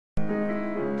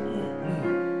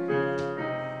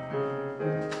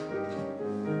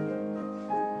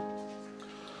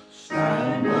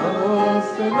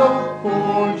stand up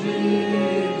for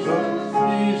Jesus,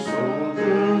 ye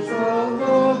soldiers of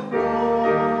the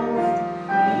cross.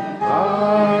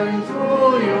 I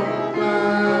throw your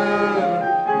banner,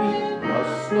 it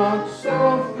must not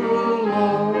suffer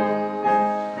long.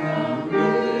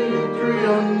 Victory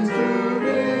unto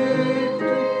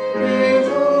victory, his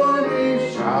army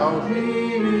shall he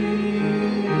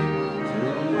lead,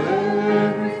 till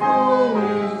every foe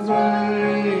is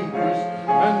vanquished,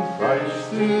 and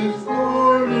Christ is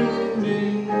Lord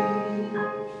indeed.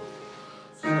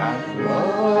 Stand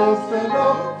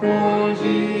up for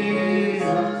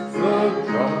Jesus, the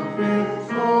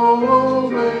trumpets all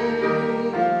obey.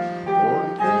 For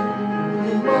to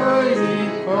the mighty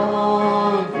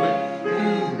conflict, to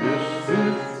this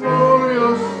is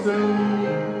glorious day.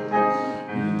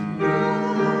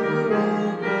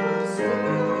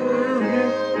 Serve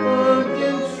him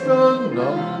against the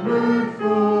numbered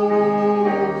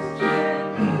foes.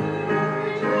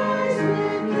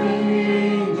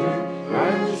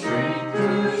 And strength to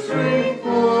strength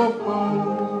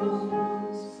oppose.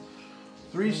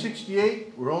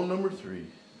 368, we're on number 3.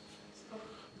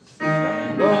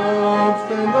 Stand up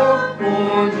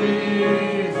for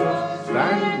Jesus,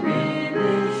 stand weak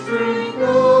in strength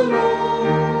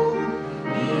alone.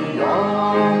 Ye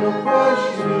are the flesh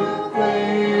to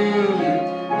fail you,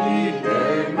 ye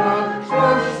dare not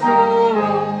trust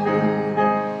alone.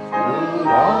 Put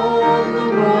on the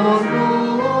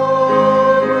royal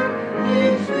armor,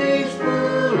 each piece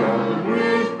put on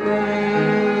with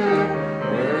prayer,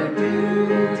 where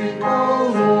duty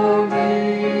calls or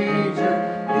danger,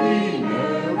 be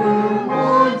never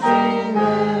wanting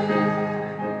there.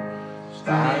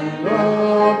 Stand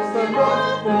up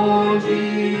for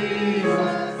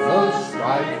Jesus, the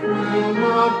strife will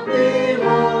not be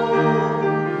long.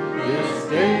 This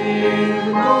day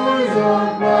the noise of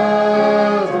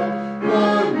battle, the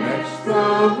next the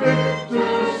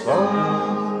victor's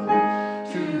song.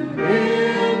 To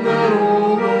him that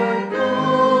overcomes,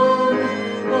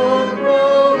 the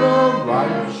crown of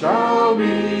life shall be.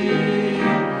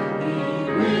 He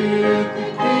with the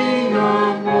King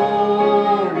of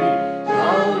glory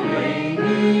shall reign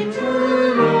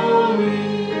eternally.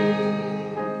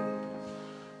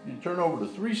 You turn over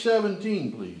to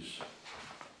 317, please.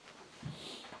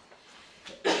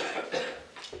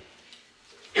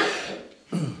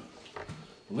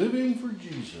 Living for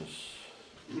Jesus.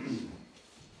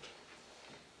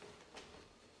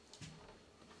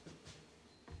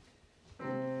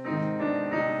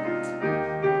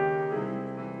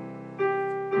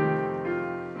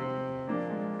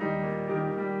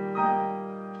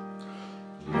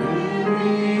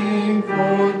 Living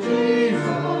for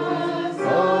Jesus, a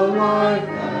life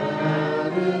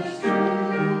that is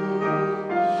true,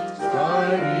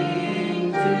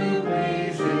 striving to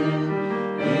please him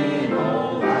in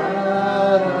all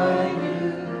that I do,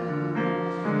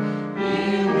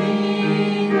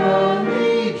 giving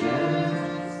allegiance,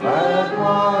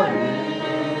 glad-hearted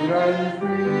and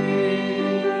free.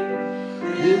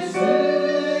 This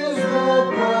is the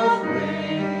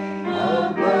pathway of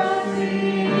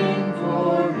blessing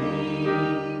for me.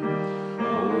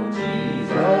 Oh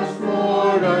Jesus,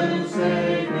 Lord and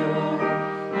Savior,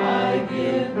 I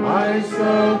give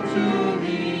myself to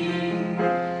thee.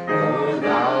 For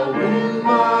thou in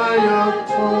my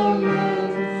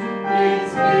atonement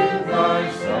didst give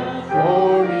thyself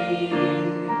for me.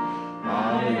 I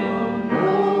own no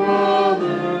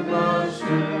other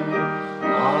master,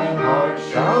 my heart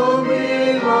shall be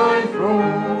thy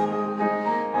throne.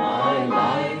 My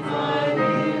life I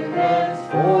give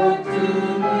henceforth to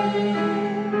thee,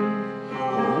 O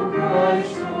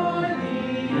Christ, for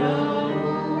thee alone.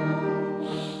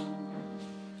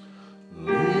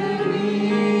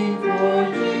 Living for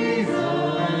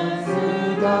Jesus, who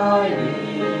died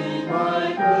in my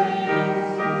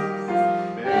place,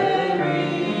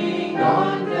 bearing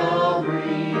on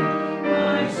Calvary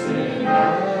my sin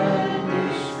and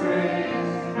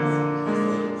disgrace.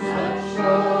 Such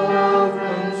love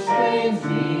constrains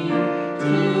me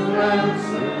to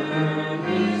answer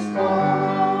his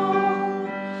call,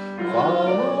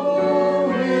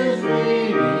 follow his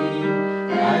leading,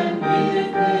 and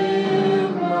give him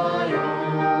my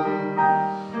all.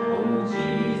 Oh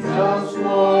Jesus,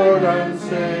 Lord and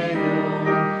Savior,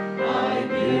 I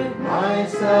give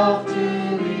myself to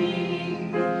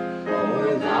thee.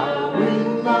 For thou in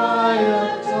my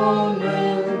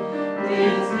atonement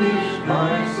didst give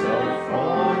myself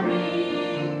for me.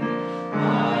 I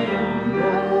own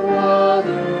no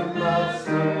other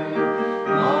master,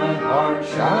 my heart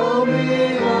shall be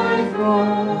thy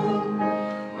throne.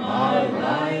 My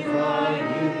life I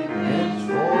give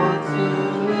henceforth to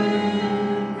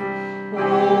live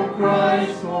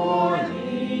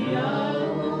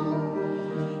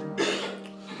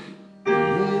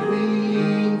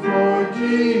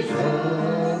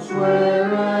Jesus,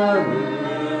 wherever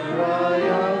I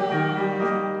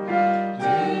am,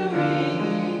 to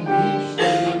lead each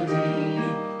day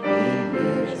in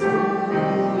His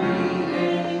holy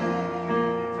name,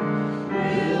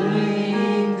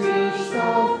 willing to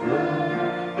suffer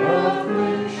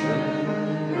affliction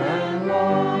and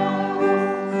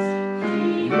loss,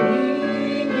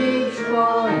 feeling each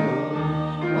trial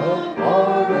a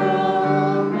part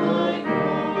of my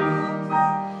cross.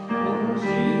 Oh,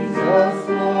 Jesus,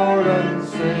 Lord and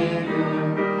Savior,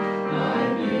 I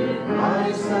give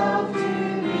myself to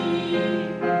Thee,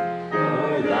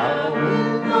 for Thou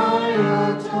in Thy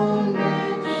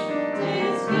atonement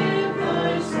didst give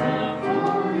Thyself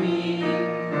for me.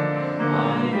 I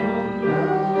own no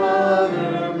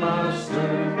other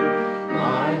master,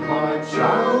 my heart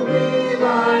shall be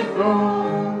Thy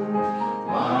throne.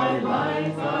 My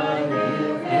life I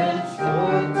give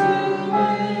henceforth to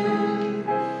live,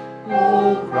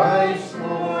 oh Christ,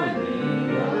 for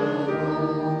Thee alone.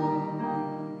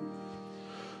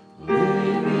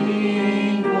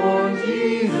 Living for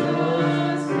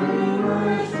Jesus through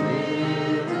earth's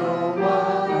little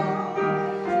while,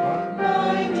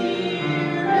 my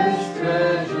dearest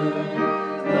treasure,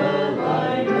 the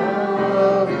light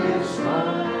of His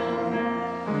smile,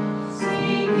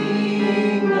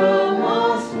 seeking the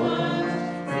lost ones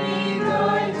He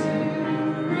died to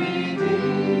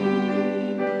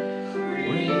redeem,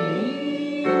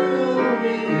 bringing the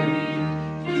weary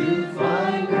to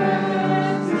find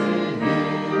rest in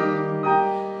Him.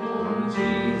 Oh,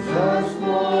 Jesus,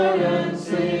 Lord and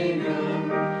Savior,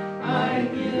 I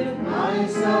give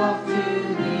myself to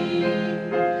Thee,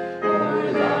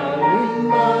 for Thou in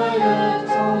Thy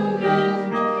atonement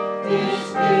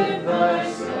didst give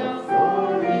Thyself for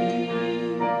me.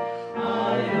 I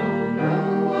own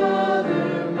no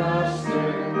other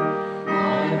master,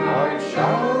 my heart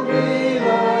shall be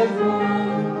Thy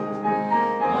throne.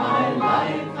 My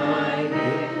life I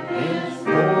give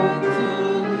henceforth to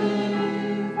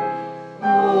live,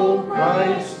 oh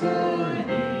Christ, for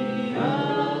Thee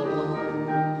alone.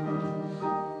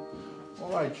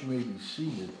 All right, you may be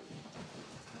seated.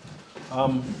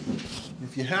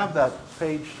 If you have that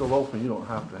page still open, you don't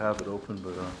have to have it open,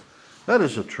 but that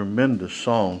is a tremendous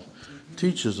song.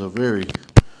 Teaches a very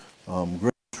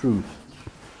great truth.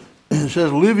 It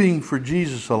says, living for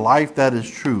Jesus, a life that is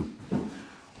true.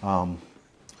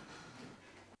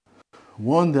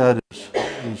 One that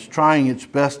is trying its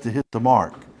best to hit the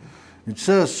mark. It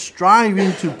says,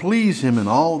 striving to please Him in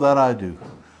all that I do.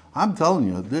 I'm telling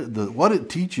you, what it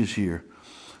teaches here,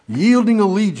 yielding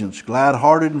allegiance,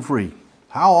 glad-hearted and free.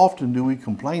 How often do we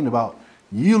complain about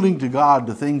yielding to God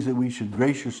the things that we should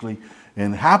graciously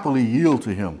and happily yield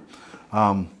to Him?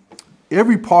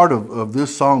 Every part of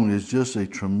this song is just a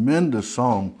tremendous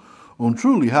song on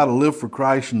truly how to live for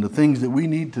Christ and the things that we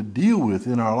need to deal with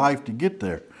in our life to get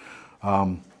there.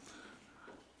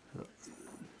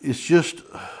 It's just,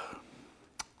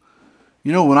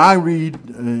 you know, when I read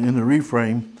in the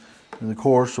refrain, in the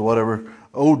chorus or whatever,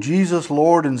 oh, Jesus,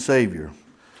 Lord and Savior.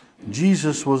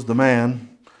 Jesus was the man,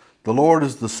 the Lord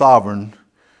is the sovereign,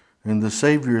 and the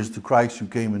Savior is the Christ who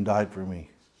came and died for me.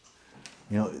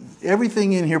 You know,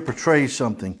 everything in here portrays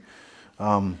something.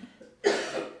 I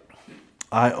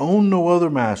own no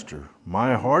other master.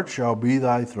 My heart shall be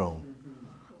Thy throne.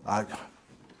 I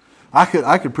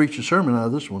could preach a sermon out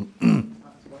of this one.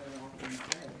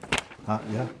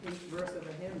 Yeah. Each verse of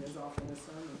a hymn is often a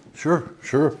sermon.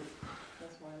 Sure.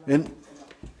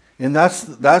 And that's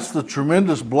the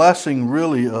tremendous blessing,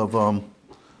 really, of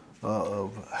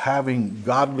having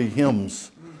godly hymns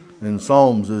and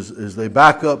psalms is they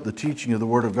back up the teaching of the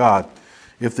Word of God.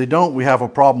 If they don't, we have a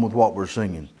problem with what we're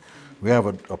singing. We have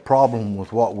a problem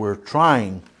with what we're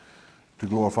trying to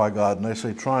glorify God. And I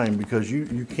say trying because you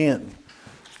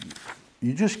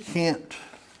just can't,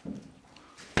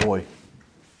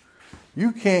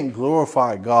 you can't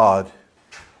glorify God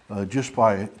just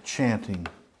by chanting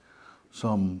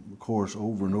some chorus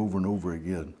over and over and over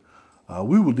again.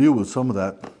 We will deal with some of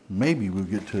that. Maybe we'll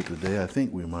get to it today. I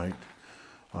think we might.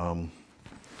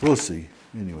 We'll see.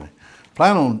 Anyway,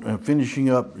 plan on finishing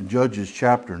up Judges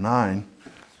chapter 9.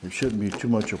 It shouldn't be too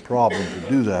much a problem to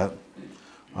do that.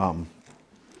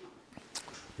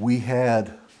 We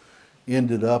had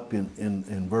ended up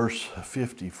in verse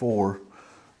 54.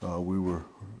 We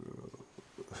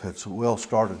had so well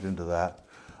started into that.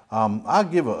 I'll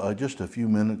give just a few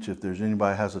minutes if there's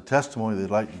anybody has a testimony they'd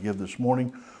like to give this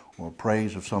morning or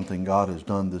praise of something God has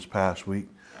done this past week.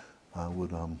 I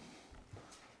would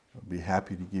be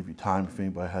happy to give you time if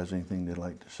anybody has anything they'd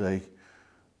like to say.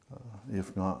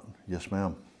 If not, yes,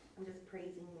 ma'am. I'm just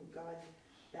praising God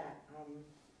that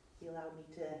He allowed me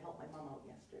to help my mom out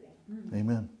yesterday.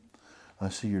 Amen. I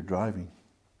see you're driving.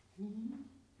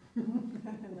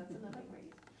 That's another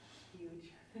praise.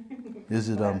 Huge. Is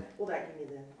it Well, that gave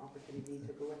me the opportunity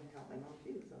to go and help my mom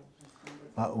too. So.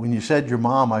 when you said your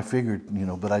mom, I figured,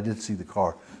 but I did see the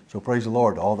car. So praise the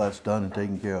Lord, all that's done and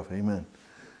taken care of. Amen.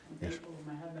 I'm thankful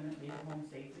my husband made it home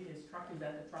safely. His truck is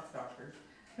at the truck doctor's.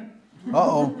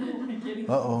 Uh-oh. Getting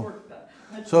Uh-oh. some work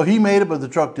done. So he made it, but the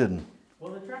truck didn't.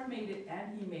 Well, the truck made it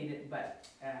and he made it, but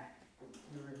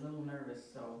we were a little nervous,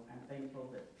 so I'm thankful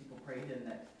that people prayed and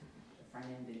that the front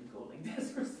end didn't go like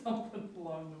this or something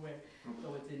along the way,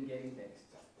 so it's in getting fixed.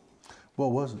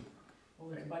 What was it? Well,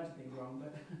 there's a bunch of things wrong,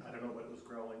 but I don't know, but it was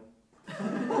growling.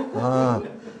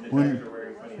 When, The tires are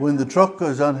wearing funny. when the truck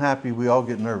is unhappy, we all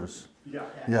get nervous. Yeah.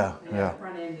 Yeah, yeah. The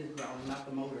front end is growing, not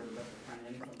the motor, but the front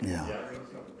end. Yeah. Yeah,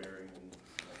 it's not the bearing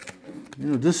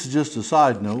and. This is just a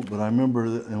side note, but I remember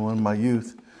that in my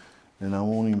youth, and I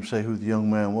won't even say who the young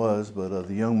man was, but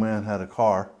the young man had a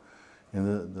car,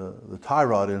 and the tie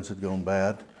rod ends had gone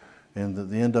bad, and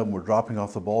the end of them were dropping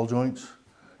off the ball joints.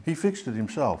 He fixed it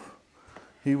himself.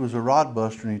 He was a rod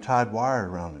buster, and he tied wire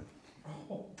around it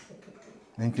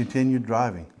and continued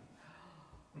driving.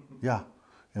 Yeah,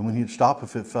 and when he'd stop,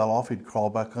 if it fell off, he'd crawl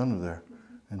back under there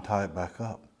and tie it back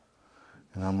up.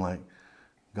 And I'm like,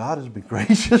 God has been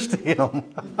gracious to him.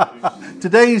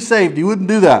 Today he's saved. He wouldn't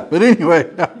do that. But anyway,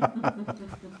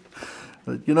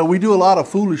 but, we do a lot of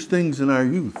foolish things in our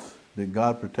youth that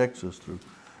God protects us through.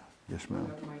 Yes, One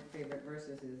ma'am. of my favorite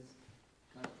verses is,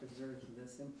 God preserves the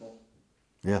simple.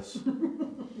 Yes.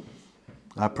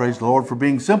 I praise the Lord for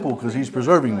being simple because he's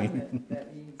preserving me. That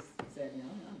he said,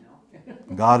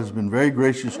 no. God has been very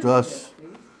gracious to us.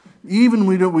 Even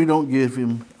we don't give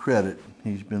him credit.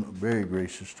 He's been very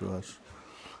gracious to us.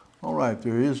 All right,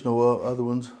 there is no other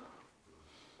ones.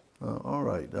 All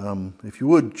right, if you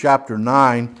would, chapter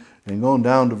 9, and going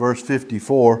down to verse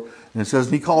 54, and it says,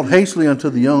 "And he called hastily unto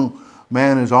the young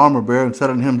man his armor bearer, and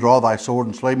said unto him, Draw thy sword,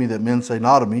 and slay me, that men say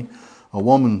not of me. A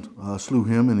woman slew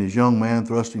him, and his young man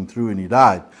thrust him through, and he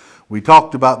died." We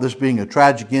talked about this being a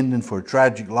tragic ending for a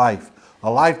tragic life,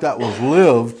 a life that was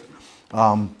lived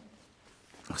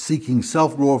seeking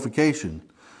self-glorification.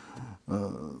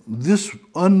 This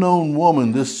unknown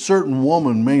woman, this certain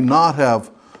woman, may not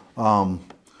have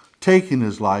taken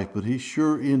his life, but he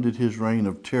sure ended his reign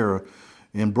of terror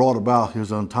and brought about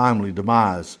his untimely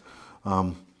demise,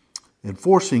 and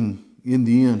forcing, in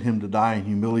the end, him to die in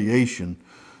humiliation.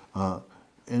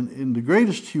 And the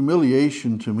greatest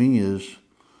humiliation to me is,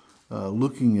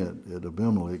 looking at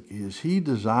Abimelech, is he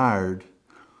desired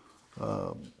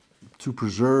to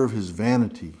preserve his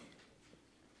vanity.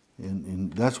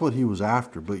 And that's what he was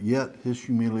after. But yet his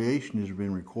humiliation has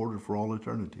been recorded for all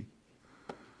eternity.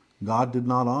 God did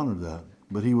not honor that.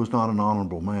 But he was not an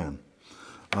honorable man.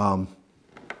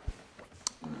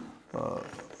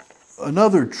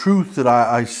 Another truth that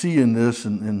I see in this,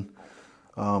 and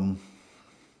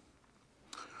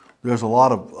there's a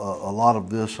lot of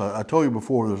this. I told you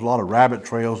before, there's a lot of rabbit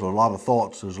trails, there's a lot of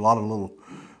thoughts, there's a lot of little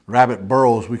rabbit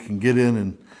burrows we can get in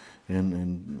and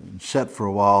set for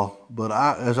a while. But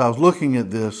as I was looking at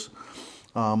this,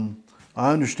 I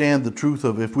understand the truth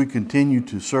of if we continue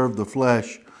to serve the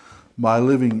flesh by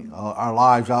living our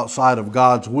lives outside of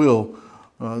God's will,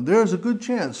 there's a good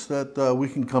chance that we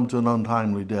can come to an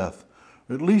untimely death.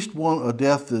 At least a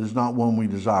death that is not one we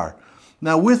desire.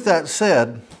 Now, with that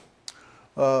said,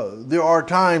 there are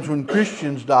times when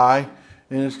Christians die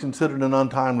and it's considered an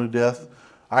untimely death.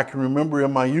 I can remember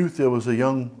in my youth there was a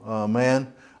young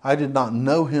man. I did not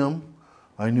know him.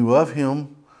 I knew of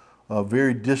him,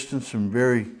 very distant and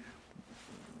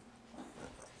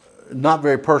not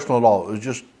very personal at all. It was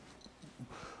just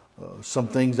some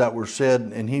things that were said,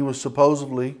 and he was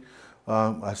supposedly,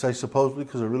 I say supposedly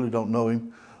because I really don't know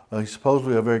him, he's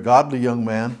supposedly a very godly young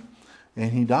man,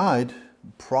 and he died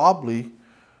probably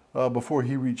before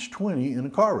he reached 20 in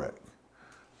a car wreck.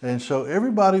 And so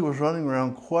everybody was running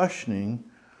around questioning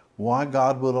why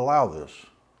God would allow this.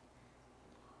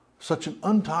 Such an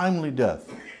untimely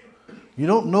death. You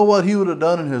don't know what he would have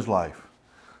done in his life.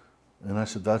 And I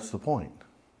said, that's the point.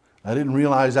 I didn't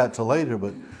realize that till later,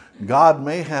 but God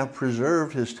may have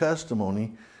preserved his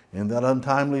testimony in that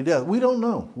untimely death. We don't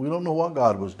know. We don't know what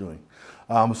God was doing.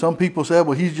 Some people said,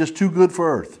 well, he's just too good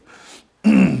for earth.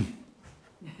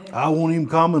 I won't even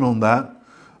comment on that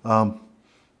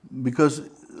because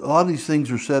a lot of these things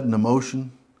are said in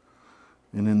emotion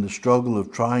and in the struggle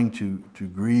of trying to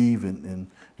grieve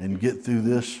and get through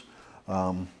this.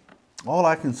 All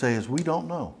I can say is we don't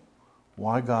know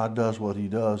why God does what he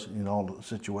does in all the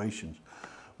situations.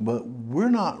 But we're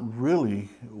not really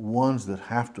ones that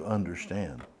have to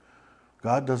understand.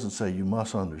 God doesn't say you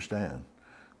must understand.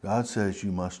 God says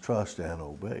you must trust and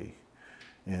obey.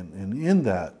 And in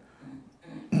that,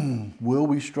 will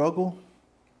we struggle?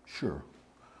 Sure.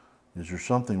 Is there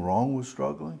something wrong with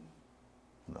struggling?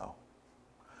 No.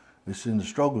 It's in the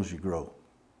struggles you grow.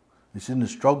 It's in the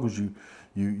struggles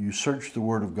you search the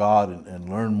Word of God and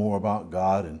learn more about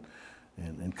God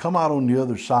and come out on the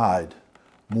other side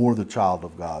more the child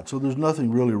of God. So there's nothing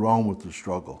really wrong with the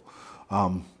struggle.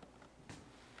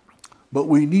 But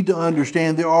we need to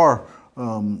understand there are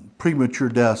premature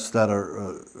deaths that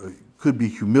could be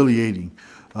humiliating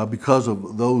because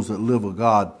of those that live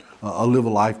live a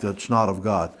life that's not of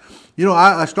God. You know,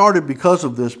 I started because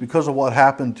of this, because of what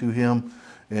happened to him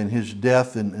and his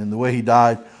death and the way he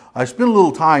died. I spent a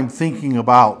little time thinking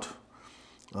about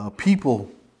people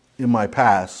in my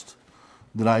past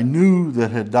that I knew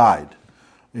that had died,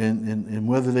 and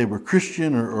whether they were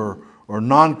Christian or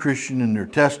non-Christian in their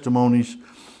testimonies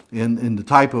and the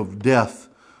type of death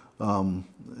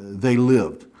they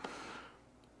lived.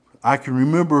 I can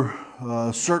remember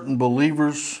certain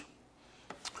believers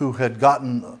who had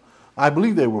gotten, I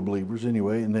believe they were believers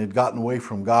anyway, and they'd gotten away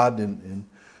from God and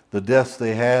the deaths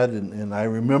they had. And I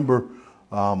remember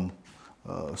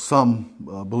some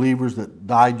believers that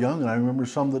died young, and I remember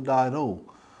some that died old.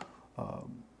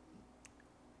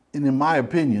 And in my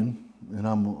opinion, and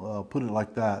I'm put it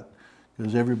like that,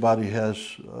 because everybody has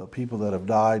people that have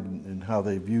died and how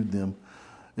they viewed them,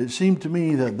 it seemed to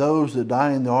me that those that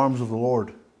die in the arms of the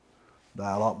Lord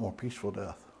die a lot more peaceful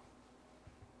death.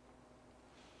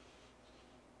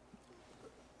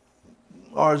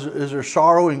 Or is there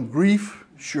sorrow and grief?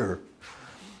 Sure.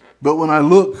 But when I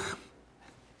look,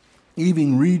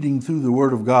 even reading through the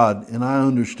Word of God, and I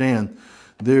understand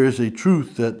there is a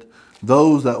truth that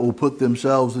those that will put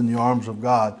themselves in the arms of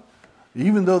God,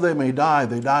 even though they may die,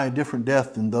 they die a different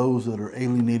death than those that are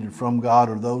alienated from God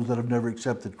or those that have never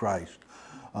accepted Christ.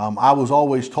 I was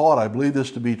always taught, I believe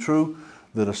this to be true,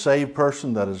 that a saved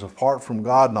person that is apart from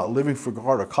God, not living for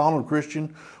God, a carnal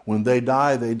Christian, when they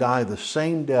die the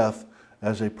same death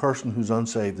as a person who's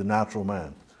unsaved, the natural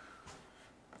man.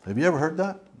 Have you ever heard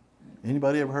that?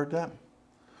 Anybody ever heard that?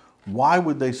 Why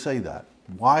would they say that?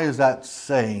 Why is that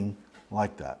saying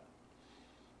like that?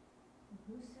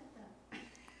 Who said that?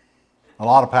 A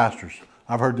lot of pastors.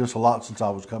 I've heard this a lot since I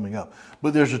was coming up.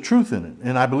 But there's a truth in it,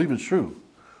 and I believe it's true.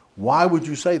 Why would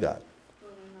you say that?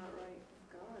 Well, they're not right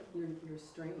with God. You're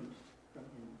estranged from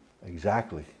him.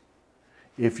 Exactly.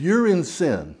 If you're in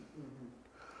sin,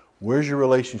 where's your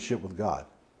relationship with God?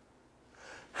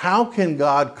 How can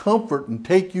God comfort and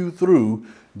take you through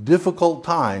difficult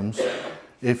times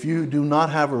if you do not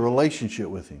have a relationship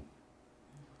with Him?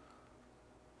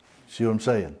 See what I'm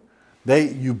saying?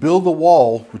 You build a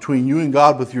wall between you and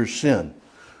God with your sin.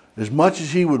 As much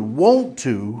as He would want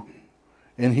to,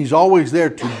 and He's always there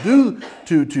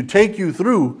to take you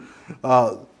through,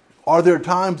 are there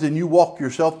times when you walk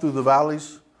yourself through the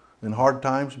valleys in hard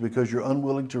times because you're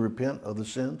unwilling to repent of the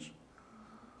sins?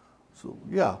 So,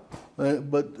 yeah.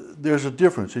 But there's a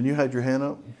difference. And you had your hand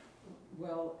up?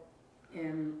 Well,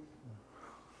 in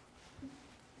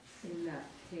that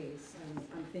case,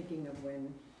 I'm thinking of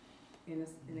when, in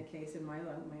a case in my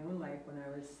own life, when I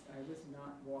was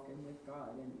not walking with God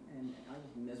and I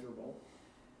was miserable,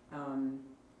 and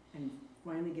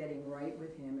finally getting right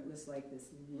with Him, it was like this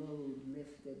load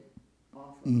lifted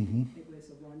off of me. It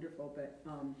was wonderful, but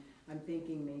I'm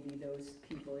thinking maybe those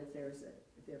people, if they're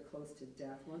close to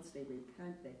death, once they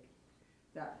repent,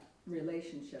 that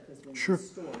relationship has been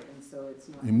restored, and so it's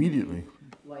not immediately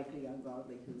like the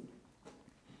ungodly who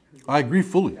I agree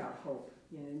fully. without hope,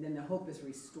 and then the hope is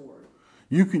restored.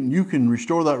 You can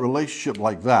restore that relationship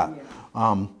like that,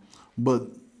 but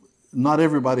not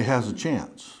everybody has a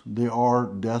chance. There are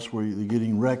deaths where they're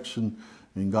getting wrecks and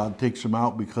God takes them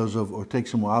out or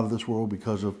takes them out of this world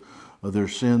because of their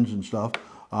sins and stuff.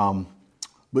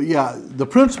 But yeah, the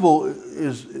principle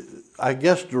is, I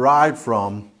guess, derived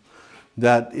from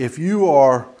that if you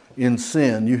are in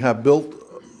sin, you have built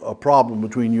a problem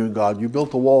between you and God. You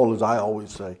built a wall, as I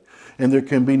always say, and there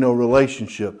can be no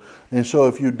relationship. And so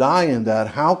if you die in that,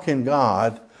 how can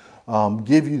God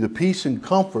give you the peace and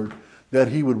comfort that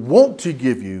He would want to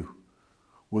give you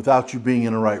without you being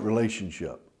in a right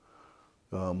relationship?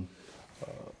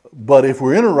 But if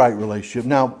we're in a right relationship,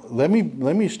 now let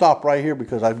me stop right here,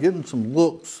 because I've gotten some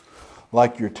looks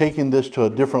like you're taking this to a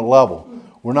different level.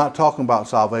 We're not talking about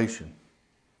salvation,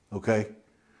 okay?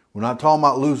 We're not talking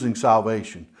about losing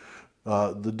salvation.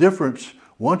 The difference,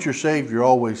 once you're saved, you're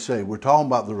always saved. We're talking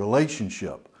about the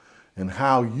relationship and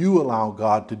how you allow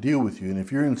God to deal with you. And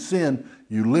if you're in sin,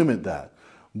 you limit that.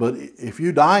 But if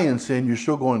you die in sin, you're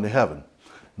still going to heaven.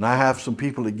 And I have some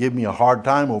people that give me a hard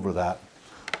time over that.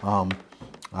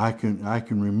 I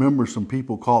can remember some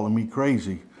people calling me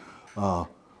crazy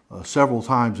several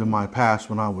times in my past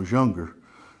when I was younger.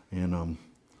 And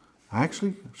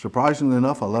actually, surprisingly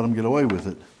enough, I let them get away with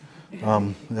it.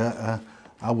 I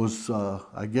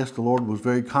guess the Lord was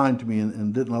very kind to me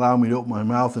and didn't allow me to open my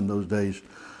mouth in those days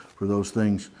for those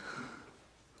things.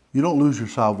 You don't lose your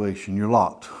salvation. You're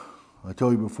locked. I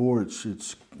told you before,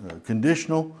 it's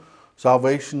conditional.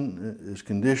 Salvation is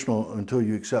conditional until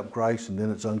you accept Christ, and then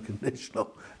it's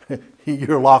unconditional.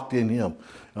 You're locked in Him.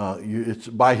 It's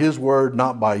by His word,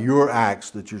 not by your acts,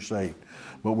 that you're saved.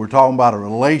 But we're talking about a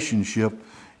relationship.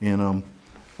 And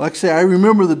like I say, I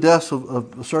remember the deaths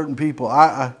of certain people.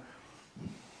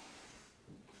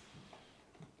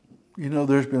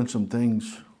 There's been some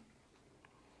things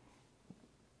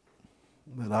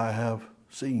that I have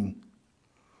seen.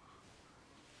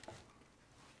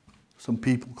 Some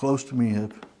people close to me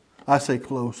I say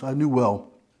close, I knew well.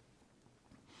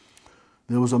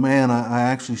 There was a man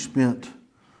I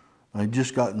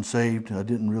just gotten saved. I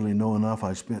didn't really know enough.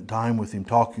 I spent time with him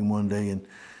talking one day,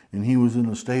 and he was in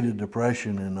a state of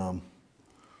depression, and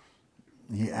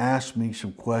he asked me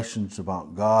some questions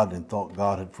about God and thought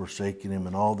God had forsaken him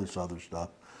and all this other stuff.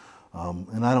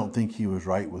 And I don't think he was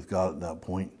right with God at that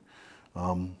point.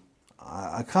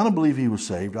 I kind of believe he was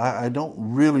saved. I don't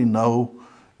really know,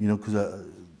 because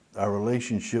our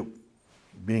relationship,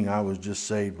 being I was just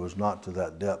saved, was not to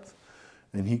that depth.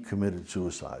 And he committed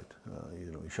suicide. He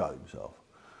shot himself.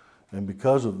 And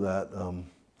because of that,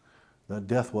 that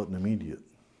death wasn't immediate.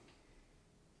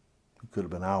 It could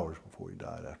have been hours before he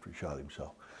died after he shot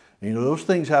himself. And, those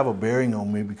things have a bearing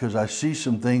on me because I see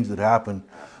some things that happen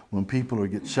when people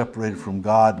get separated from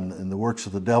God, and the works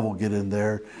of the devil get in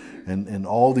there, and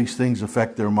all these things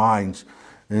affect their minds.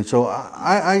 And so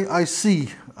I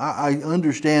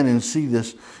understand and see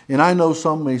this, and I know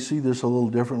some may see this a little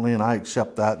differently, and I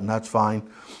accept that, and that's fine.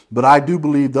 But I do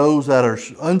believe those that are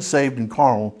unsaved and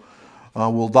carnal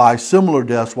will die similar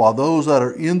deaths, while those that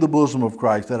are in the bosom of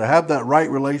Christ, that have that right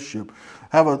relationship,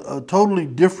 have a totally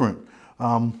different.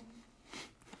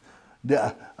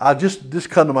 This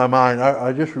come to my mind.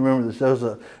 I just remember this.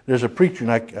 There's a preacher,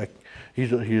 and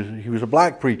he was a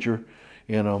black preacher,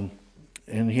 and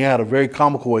he had a very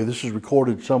comical way. This is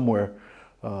recorded somewhere.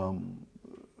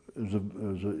 There's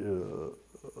an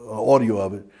audio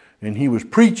of it, and he was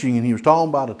preaching, and he was talking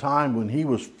about a time when he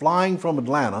was flying from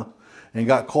Atlanta and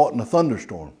got caught in a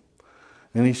thunderstorm.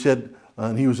 And he said,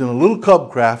 and he was in a little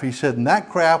Cub craft. He said, and that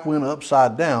craft went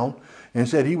upside down, and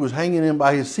said he was hanging in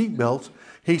by his seatbelts.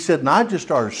 He said, and I just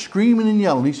started screaming and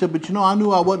yelling. He said, but I knew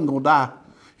I wasn't going to die.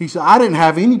 He said, I didn't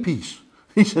have any peace.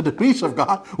 He said, the peace of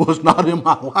God was not in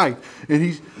my life.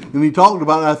 And he talked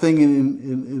about that thing,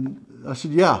 and I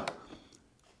said, yeah.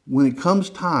 When it comes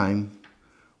time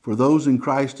for those in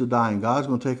Christ to die, and God's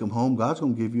going to take them home, God's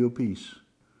going to give you a peace.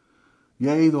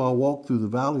 Yea, though I walk through the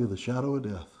valley of the shadow of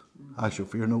death, I shall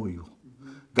fear no evil.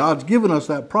 God's given us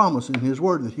that promise in His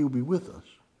Word that He'll be with us.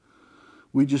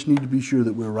 We just need to be sure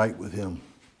that we're right with Him.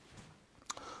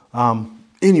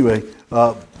 Anyway,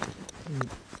 I'll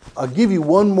give you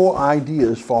one more idea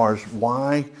as far as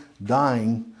why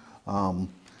dying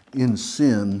in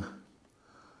sin,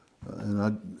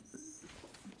 and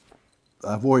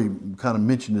I've already kind of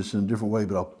mentioned this in a different way,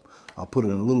 but I'll put it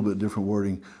in a little bit different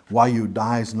wording. Why you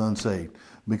die as an unsaved.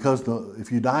 Because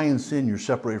if you die in sin, you're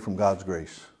separated from God's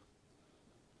grace.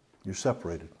 You're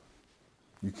separated.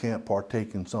 You can't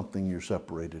partake in something you're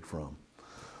separated from.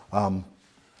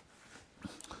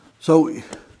 So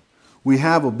we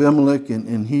have Abimelech,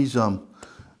 and he's I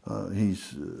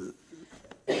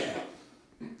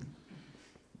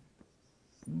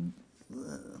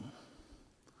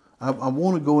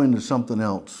want to go into something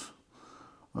else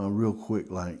real quick,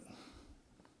 like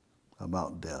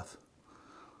about death,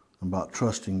 about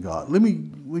trusting God.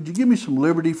 Would you give me some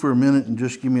liberty for a minute and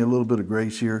just give me a little bit of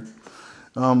grace here?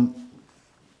 I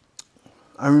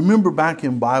remember back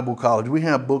in Bible college, we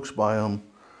have books by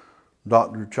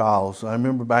Dr. Childs. I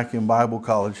remember back in Bible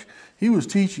college, he was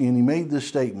teaching and he made this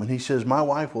statement. He says, my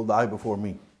wife will die before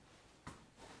me.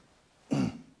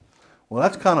 Well,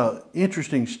 that's kind of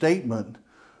interesting statement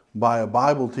by a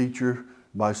Bible teacher,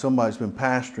 by somebody that's been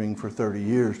pastoring for 30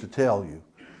 years to tell you.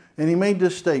 And he made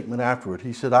this statement afterward.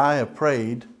 He said, I have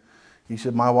prayed. He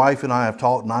said, my wife and I have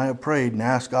taught, and I have prayed and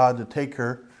asked God to take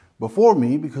her before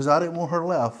me because I didn't want her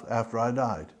left after I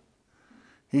died.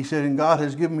 He said, and God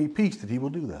has given me peace that He will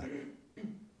do that.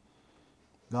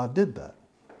 God did that.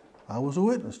 I was a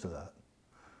witness to that.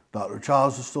 Dr.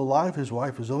 Childs is still alive. His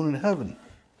wife is on in heaven.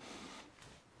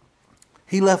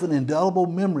 He left an indelible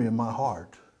memory in my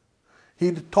heart.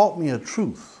 he taught me a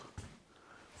truth.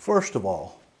 First of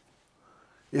all,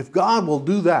 if God will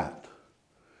do that,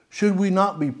 should we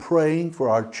not be praying for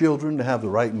our children to have the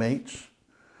right mates?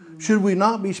 Should we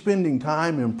not be spending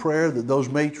time in prayer that those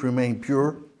mates remain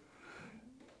pure?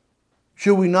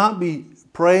 Should we not be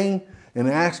praying and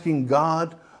asking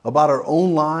God about our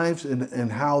own lives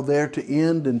and how they're to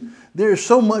end? And there's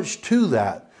so much to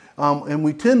that. And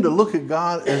we tend to look at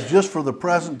God as just for the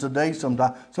present today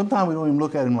sometimes. Sometimes we don't even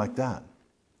look at Him like that.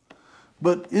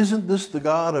 But isn't this the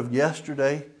God of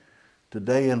yesterday,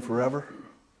 today, and forever?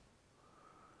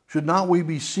 Should not we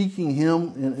be seeking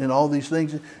Him in all these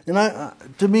things? And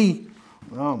to me,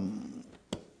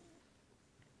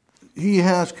 He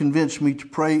has convinced me to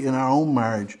pray in our own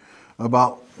marriage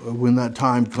about when that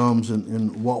time comes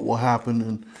and what will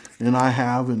happen. And I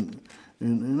have,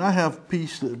 and I have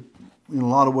peace that, in a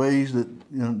lot of ways that,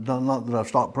 not that I've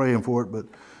stopped praying for it, but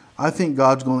I think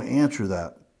God's going to answer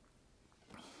that.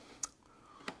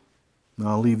 Now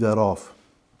I'll leave that off.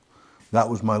 That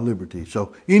was my liberty.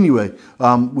 So anyway,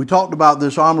 we talked about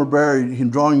this armor bearer, him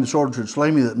drawing the sword should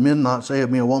slay me, that men not say of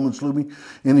me, a woman slew me.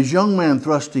 And his young man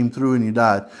thrust him through and he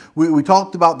died. We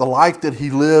talked about the life that he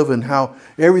lived and how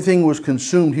everything was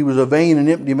consumed. He was a vain and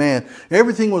empty man.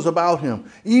 Everything was about him.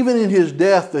 Even in his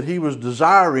death that he was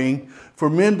desiring for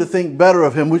men to think better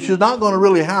of him, which is not going to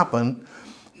really happen.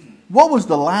 What was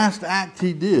the last act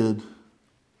he did?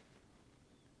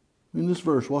 In this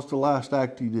verse, what's the last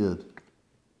act he did?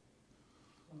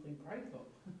 Something prideful.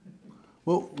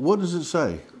 Well, what does it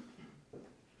say?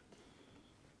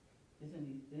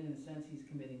 Isn't he, in a sense, he's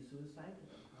committing suicide?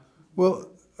 Well,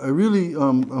 I really,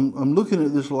 I'm looking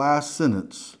at this last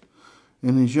sentence.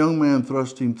 And his young man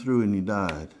thrust him through and he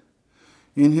died.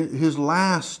 In his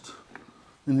last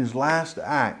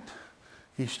act,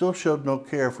 he still showed no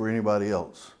care for anybody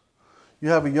else. You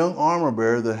have a young armor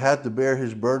bearer that had to bear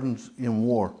his burdens in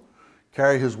war,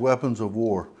 carry his weapons of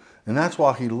war. And that's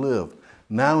why he lived.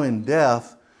 Now in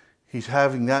death, he's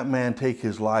having that man take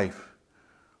his life.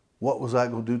 What was that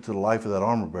going to do to the life of that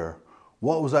armor bearer?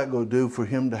 What was that going to do for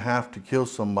him to have to kill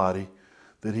somebody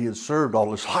that he had served all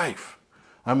his life?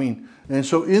 I mean, and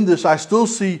so in this, I still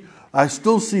see a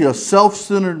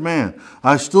self-centered man.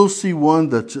 I still see one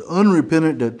that's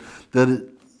unrepentant,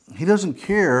 he doesn't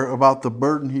care about the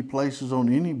burden he places on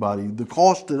anybody, the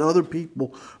cost that other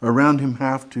people around him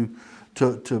have to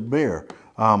bear.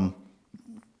 I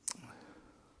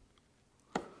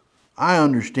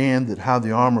understand that how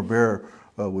the armor bearer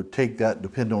would take that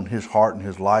depend on his heart and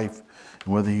his life,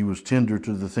 and whether he was tender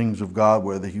to the things of God,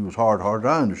 whether he was hard-hearted.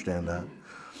 I understand that.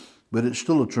 But it's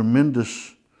still a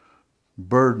tremendous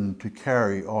burden to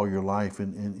carry all your life.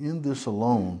 And in this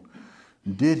alone,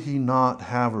 did he not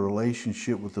have a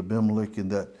relationship with Abimelech in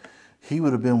that he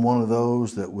would have been one of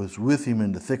those that was with him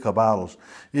in the thick of battles?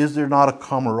 Is there not a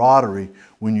camaraderie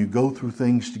when you go through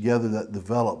things together that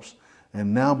develops?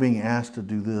 And now being asked to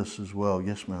do this as well.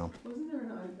 Yes, ma'am. Wasn't there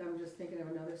I'm just thinking of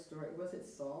another story. Was it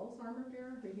Saul's armor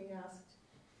bearer who he asked?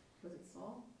 Was it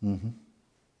Saul? Mm-hmm.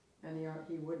 And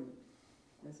he wouldn't.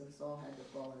 And so Saul had to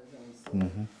fall on his own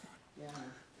sword. Mm-hmm. Yeah.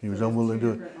 He was So there's unwilling to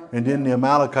two do it. different And then the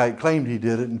Amalekite claimed he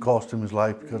did it and cost him his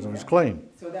life because of his claim.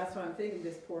 So that's what I'm thinking,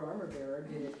 this poor armor bearer,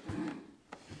 did it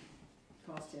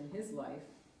cost him his life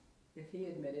if he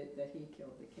admitted that he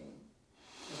killed the king?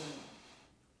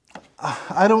 I don't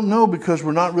know. I don't know, because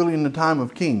we're not really in the time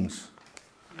of kings.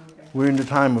 Okay. We're in the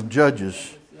time of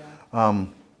judges. Yeah.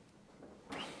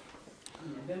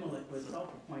 Abimelech was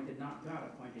self-appointed, not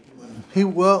God-appointed.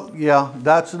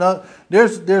 That's not.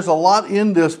 There's a lot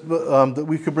in this that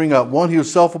we could bring up. One, he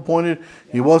was self-appointed.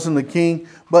 He wasn't the king,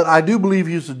 but I do believe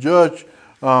he's a judge.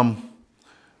 But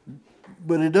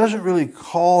it doesn't really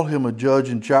call him a judge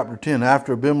in chapter 10.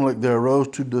 After Abimelech, there arose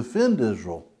to defend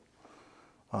Israel.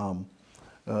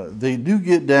 They do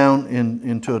get down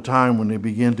into a time when they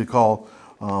begin to call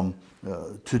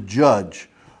to judge,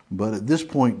 but at this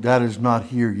point that is not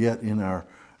here yet in our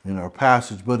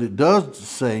passage. But it does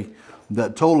say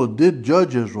that Tola did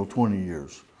judge Israel 20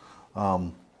 years.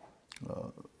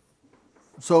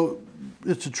 So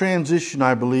it's a transition,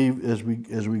 I believe, as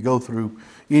we go through.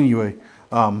 Anyway,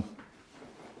 that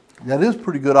is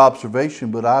pretty good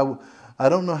observation, but I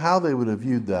don't know how they would have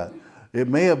viewed that. It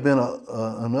may have been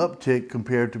an uptick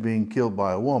compared to being killed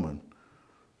by a woman.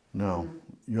 No,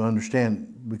 you understand,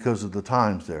 because of the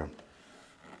times there.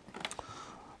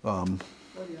 Well, the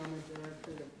armor bearer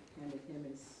could have handed him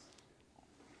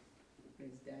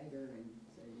his dagger and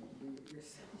said, do it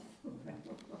yourself.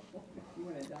 You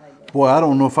want to die, but Boy, I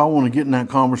don't know if I want to get in that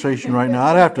conversation right now.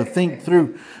 I'd have to think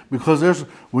through, because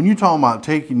when you're talking about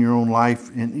taking your own life,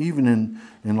 and even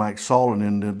in like Saul,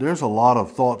 and there's a lot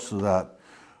of thoughts to that.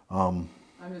 I'm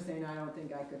just saying, I don't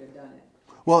think I could have done it.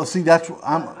 Well, see, that's what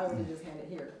I would have just had it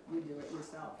here, you do it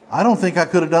yourself. I don't think I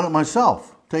could have done it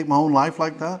myself. Take my own life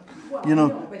like that. Well, You know,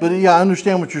 no, but yeah, I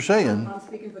understand what you're saying. I'm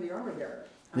speaking for the armor bearer.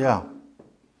 Yeah.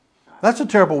 That's a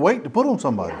terrible weight to put on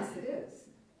somebody. Yes, it is.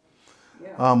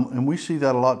 Yeah. And we see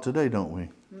that a lot today, don't we?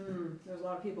 There's a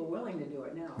lot of people willing to do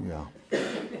it now. Yeah.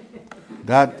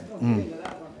 That. Don't get into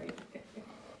that one, right?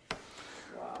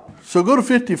 Wow. So go to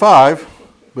 55,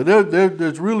 but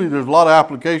there's a lot of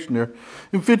application there.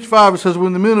 In 55 it says,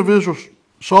 when the men of Israel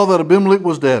saw that Abimelech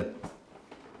was dead,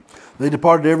 they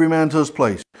departed every man to his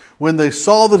place. When they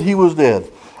saw that he was dead,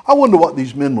 I wonder what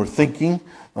these men were thinking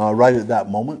right at that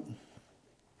moment.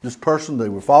 This person, they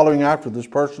were following after this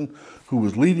person who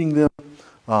was leading them.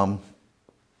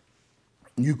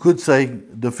 You could say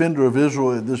defender of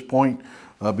Israel at this point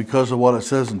because of what it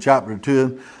says in chapter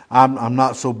 2. I'm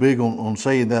not so big on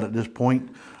saying that at this point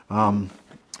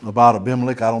about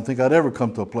Abimelech. I don't think I'd ever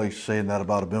come to a place saying that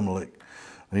about Abimelech.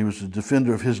 He was a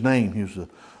defender of his name. He was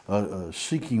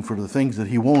seeking for the things that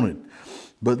he wanted.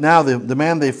 But now the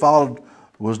man they followed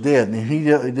was dead. And he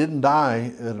didn't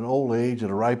die at an old age, at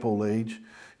a ripe old age.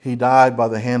 He died by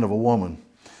the hand of a woman.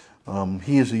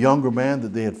 He is a younger man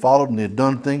that they had followed, and they had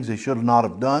done things they should not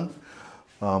have done.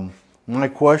 My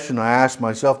question I asked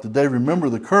myself, did they remember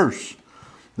the curse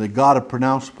that God had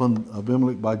pronounced upon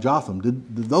Abimelech by Jotham?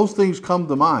 Did those things come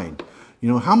to mind? You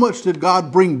know, how much did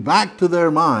God bring back to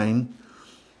their mind?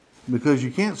 Because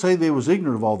you can't say they was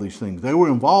ignorant of all these things. They were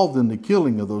involved in the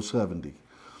killing of those 70.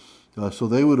 So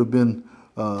they would have been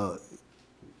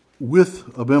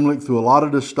with Abimelech through a lot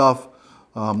of this stuff.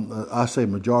 I say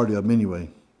majority of them anyway.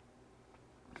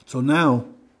 So now,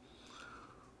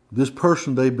 this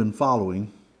person they've been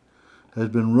following has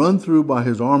been run through by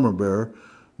his armor bearer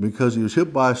because he was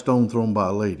hit by a stone thrown by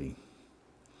a lady.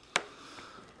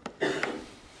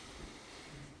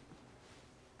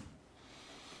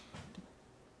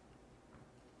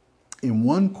 In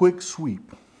one quick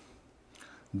sweep,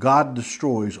 God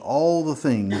destroys all the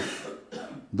things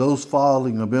those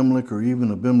following Abimelech or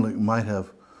even Abimelech might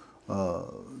have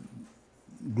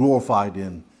glorified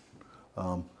in.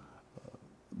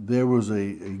 There was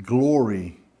a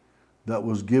glory that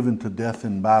was given to death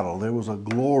in battle. There was a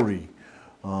glory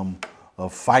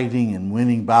of fighting and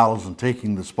winning battles and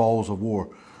taking the spoils of war.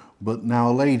 But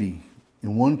now a lady,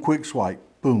 in one quick swipe,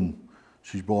 boom,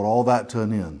 she's brought all that to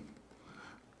an end.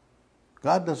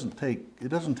 It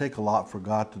doesn't take a lot for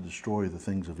God to destroy the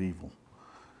things of evil.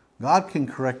 God can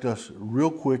correct us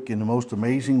real quick in the most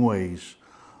amazing ways.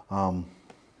 So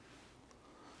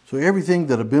everything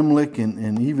that Abimelech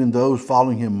and even those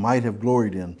following him might have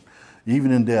gloried in,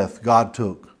 even in death, God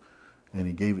took and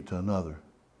he gave it to another.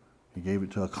 He gave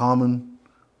it to a common,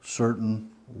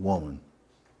 certain woman.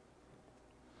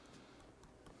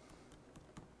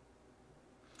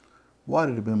 Why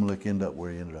did Abimelech end up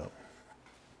where he ended up?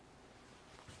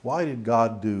 Why did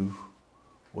God do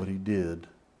what he did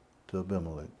to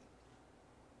Abimelech?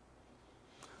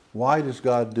 Why does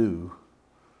God do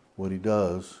what he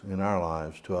does in our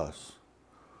lives to us?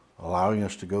 Allowing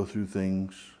us to go through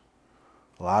things,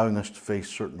 allowing us to face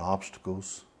certain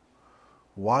obstacles.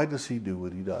 Why does he do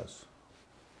what he does?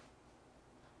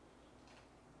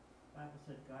 The Bible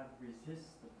said God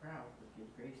resists the proud, but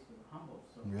gives grace to the humble.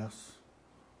 So Yes.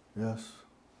 Yes.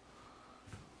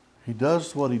 He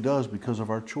does what he does because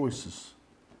of our choices.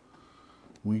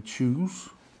 We choose,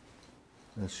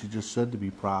 as she just said, to be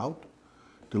proud,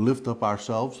 to lift up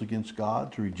ourselves against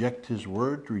God, to reject his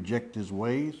word, to reject his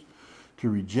ways, to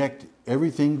reject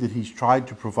everything that he's tried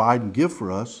to provide and give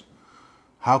for us.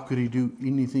 How could he do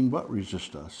anything but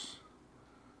resist us?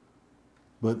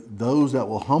 But those that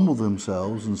will humble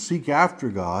themselves and seek after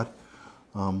God,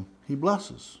 he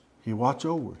blesses, he watches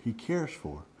over, he cares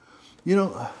for. You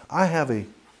know, I have a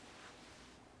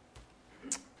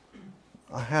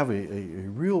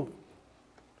real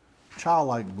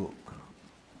childlike book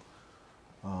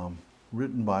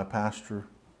written by Pastor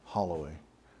Holloway.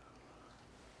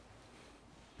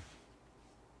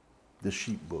 The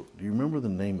Sheep Book. Do you remember the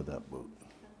name of that book?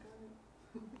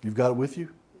 You've got it with you?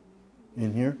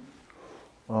 In here?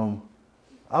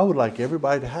 I would like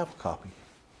everybody to have a copy.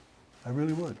 I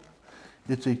really would.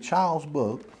 It's a child's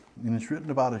book, and it's written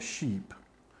about a sheep.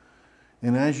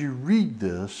 And as you read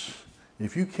this,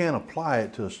 if you can't apply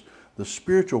it to the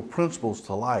spiritual principles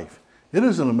to life, it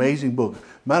is an amazing book.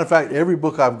 Matter of fact, every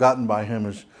book I've gotten by him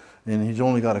is, and he's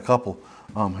only got a couple,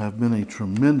 have been a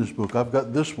tremendous book. I've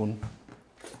got this one,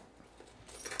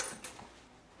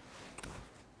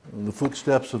 The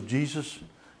Footsteps of Jesus.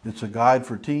 It's a guide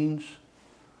for teens.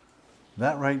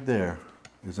 That right there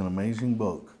is an amazing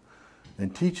book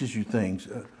and teaches you things.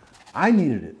 I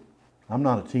needed it. I'm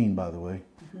not a teen, by the way.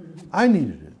 I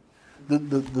needed it.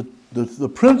 The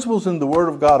principles in the Word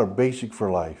of God are basic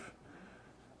for life.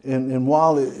 And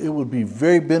while it would be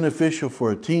very beneficial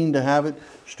for a teen to have it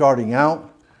starting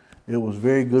out, it was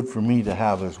very good for me to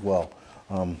have as well.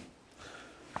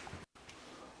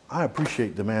 I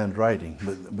appreciate the man's writing,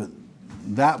 but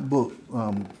that book,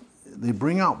 they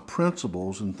bring out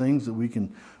principles and things that we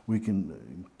can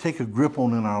take a grip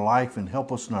on in our life and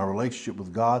help us in our relationship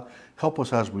with God, help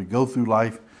us as we go through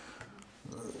life.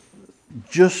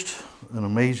 Just an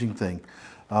amazing thing.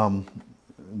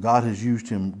 God has used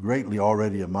him greatly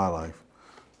already in my life.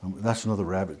 That's another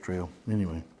rabbit trail.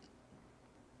 Anyway.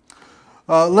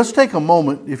 Let's take a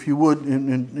moment, if you would,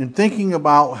 in thinking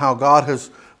about how God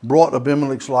has brought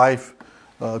Abimelech's life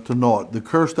to naught, the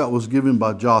curse that was given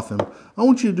by Jotham. I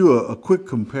want you to do a quick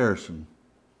comparison.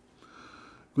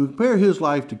 Compare his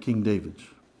life to King David's.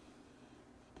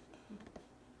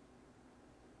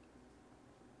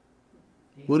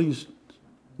 What do you see?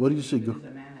 He was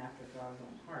a man after God's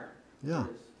own heart. Yeah.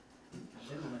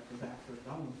 Abimelech was after his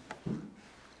own.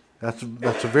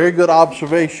 That's a very good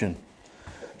observation.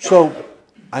 So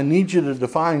I need you to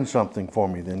define something for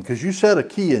me then, because you said a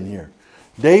key in here.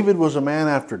 David was a man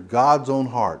after God's own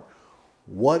heart.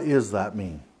 What does that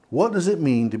mean? What does it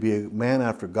mean to be a man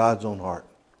after God's own heart?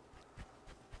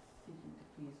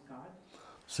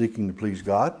 Seeking to please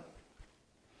God.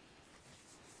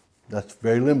 That's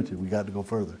very limited. We got to go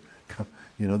further.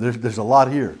 You know, there's a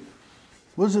lot here.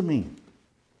 What does it mean?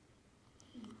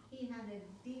 He had a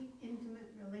deep,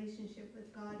 intimate relationship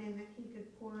with God in that he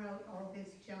could pour out all his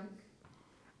junk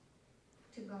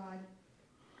to God.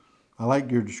 I like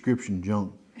your description,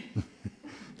 junk.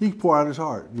 He could pour out his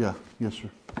heart. Yeah. Yes, sir.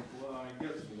 Well, I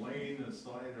guess laying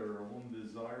aside our own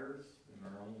desires and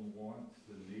our own wants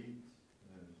and needs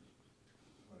and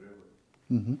whatever.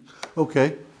 Mm-hmm.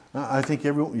 Okay. I think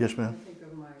everyone. Yes, I ma'am. think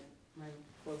of my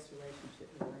close relationship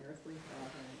with my earthly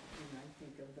father, and I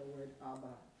think of the word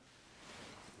Abba.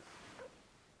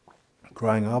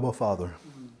 Crying, Abba, Father.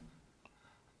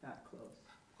 That close.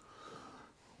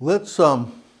 Let's.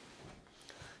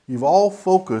 You've all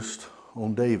focused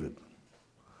on David.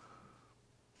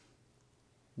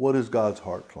 What is God's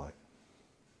heart like?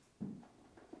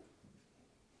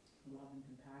 Love and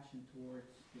compassion towards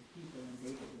his people, and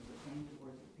David was the same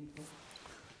towards the people.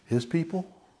 His people?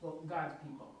 Well, God's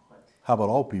people, but How about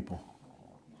all people?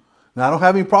 Now, I don't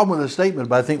have any problem with this statement,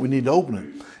 but I think we need to open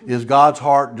it. Is God's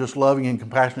heart just loving and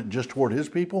compassionate just toward his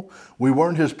people? We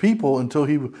weren't his people until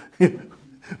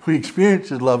we experienced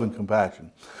his love and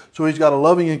compassion. So he's got a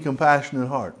loving and compassionate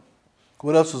heart.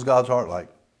 What else is God's heart like?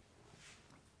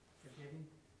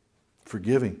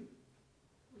 Forgiving.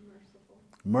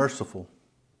 Merciful.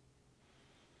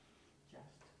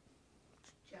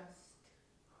 Just.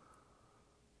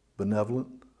 Benevolent.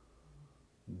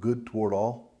 Good toward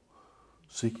all.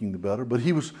 Seeking the better. But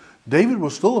David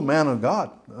was still a man of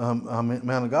God.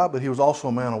 But he was also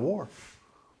a man of war.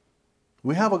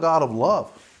 We have a God of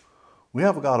love. We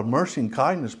have a God of mercy and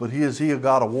kindness, but is he a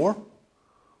God of war?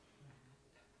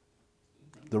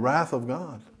 The wrath of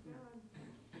God.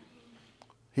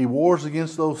 He wars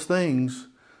against those things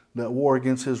that war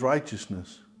against his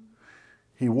righteousness.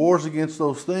 He wars against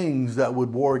those things that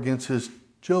would war against his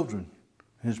children,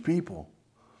 his people.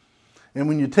 And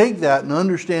when you take that and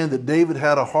understand that David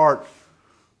had a heart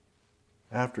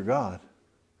after God,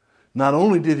 not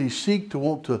only did he seek to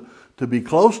want to be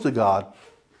close to God,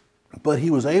 but he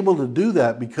was able to do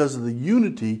that because of the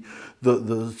unity,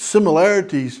 the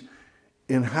similarities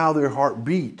in how their heart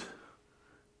beat,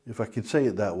 if I can say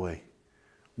it that way.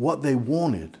 What they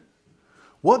wanted.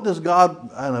 What does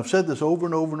God, and I've said this over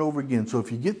and over and over again, so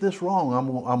if you get this wrong, I'm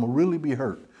going to really be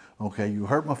hurt. Okay, you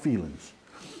hurt my feelings.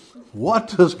 What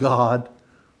does God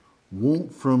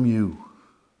want from you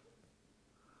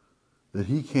that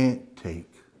he can't take?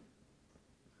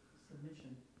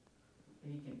 submission.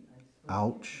 He can,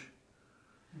 Ouch.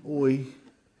 Oi.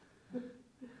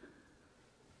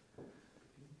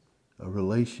 A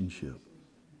relationship.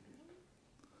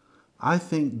 I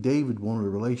think David wanted a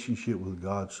relationship with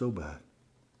God so bad.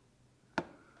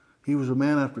 He was a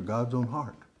man after God's own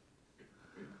heart.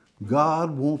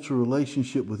 God wants a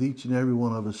relationship with each and every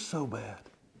one of us so bad.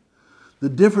 The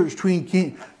difference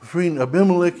between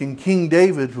Abimelech and King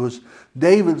David was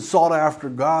David sought after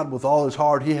God with all his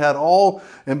heart. He had all,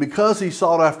 and because he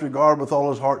sought after God with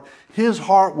all his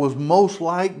heart was most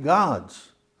like God's.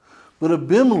 But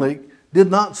Abimelech did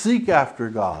not seek after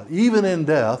God. Even in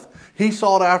death, he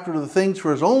sought after the things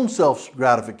for his own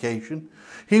self-gratification.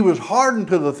 He was hardened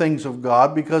to the things of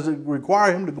God because it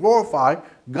required him to glorify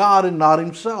God and not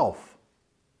himself.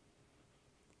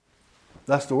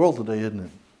 That's the world today, isn't it?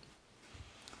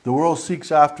 The world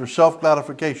seeks after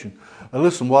self-gratification. Now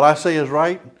listen, what I say is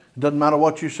right. It doesn't matter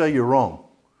what you say, you're wrong.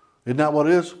 Isn't that what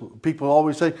it is? People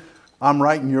always say, I'm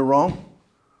right and you're wrong.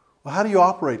 Well, how do you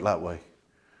operate that way?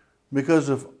 Because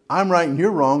if I'm right and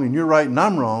you're wrong and you're right and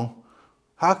I'm wrong,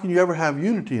 how can you ever have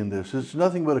unity in this? It's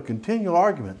nothing but a continual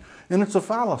argument. And it's a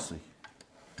fallacy.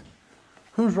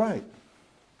 Who's right?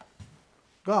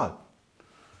 God.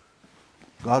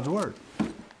 God's Word.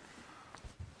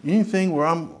 Anything where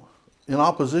I'm in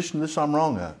opposition to this, I'm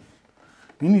wrong at.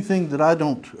 Anything that I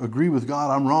don't agree with God,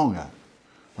 I'm wrong at.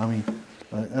 I mean,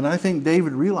 and I think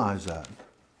David realized that.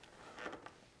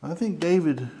 I think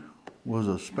David was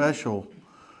a special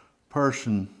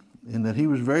person in that he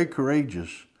was very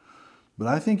courageous. But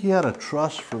I think he had a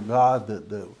trust for God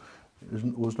that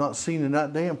was not seen in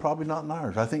that day and probably not in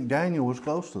ours. I think Daniel was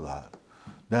close to that.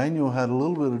 Daniel had a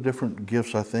little bit of different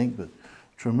gifts, I think, but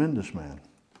tremendous man.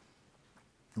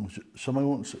 Somebody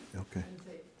wants to say, okay. And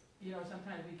say, you know,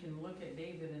 sometimes we can look at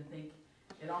David and think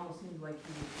it almost seems like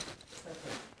he was such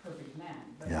a perfect man.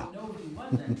 But Yeah. we know he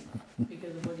wasn't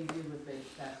because of what he did with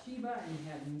Bathsheba, and he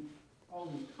had all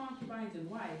these concubines and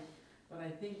wives. But I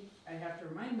think I have to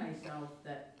remind myself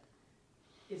that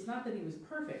it's not that he was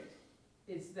perfect.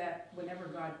 It's that whenever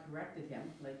God corrected him,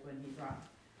 like when he brought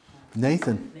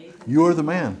Nathan, you're the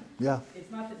man. Yeah. It's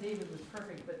not that David was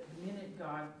perfect, but the minute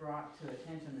God brought to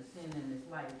attention the sin in his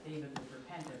life, David was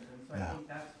repentant. And so I think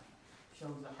that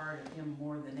shows the heart of him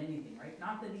more than anything, right?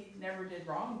 Not that he never did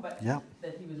wrong, but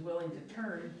that he was willing to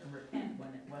turn and repent when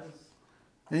it was.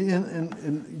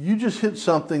 And you just hit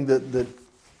something that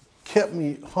kept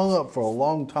me hung up for a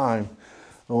long time.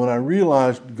 And when I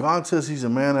realized God says he's a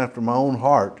man after my own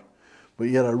heart, but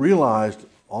yet I realized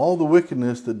all the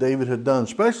wickedness that David had done,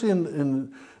 especially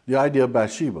in the idea of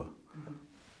Bathsheba.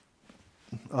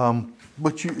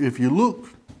 But if you look,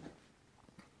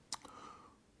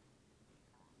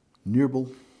 Nabal,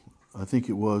 I think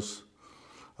it was,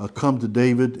 come to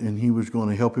David and he was going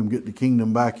to help him get the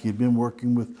kingdom back. He had been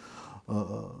working with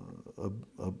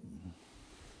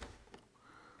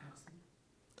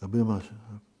Abimelech,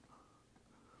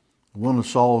 one of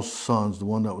Saul's sons, the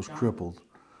one that was crippled.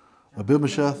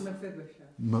 Abimelech?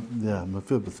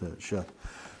 Mephibosheth.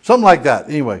 Something like that.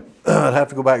 Anyway, I'd have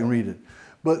to go back and read it.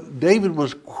 But David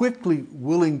was quickly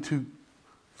willing to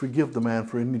forgive the man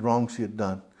for any wrongs he had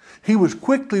done. He was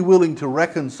quickly willing to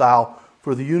reconcile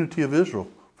for the unity of Israel,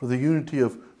 for the unity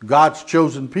of God's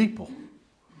chosen people.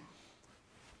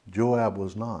 Joab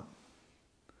was not.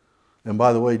 And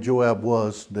by the way, Joab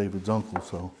was David's uncle,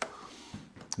 so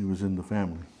he was in the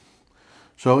family.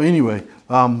 So anyway,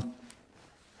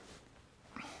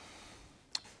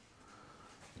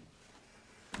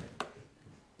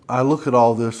 I look at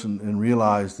all this and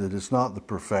realize that it's not the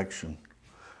perfection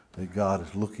that God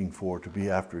is looking for to be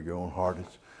after your own heart.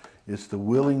 It's the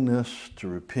willingness to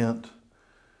repent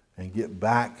and get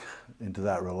back into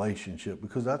that relationship,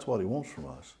 because that's what he wants from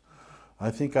us. I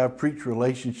think I've preached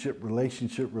relationship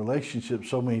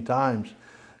so many times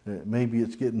that maybe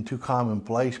it's getting too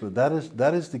commonplace, but that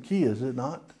is the key, is it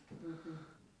not?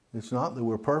 Mm-hmm. It's not that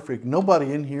we're perfect.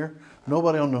 Nobody in here,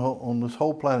 nobody on this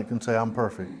whole planet can say I'm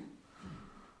perfect.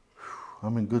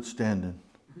 I'm in good standing.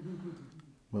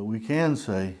 But we can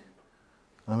say,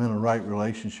 I'm in a right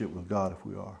relationship with God if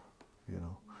we are, you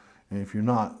know. And if you're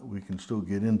not, we can still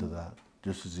get into that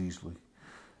just as easily.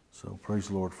 So praise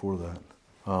the Lord for that.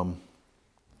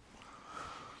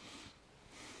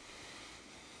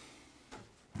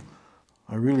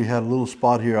 I really had a little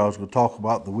spot here. I was going to talk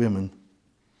about the women.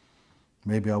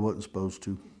 Maybe I wasn't supposed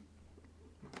to.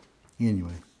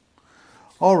 Anyway.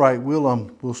 All right,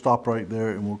 we'll stop right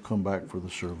there and we'll come back for the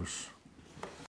service.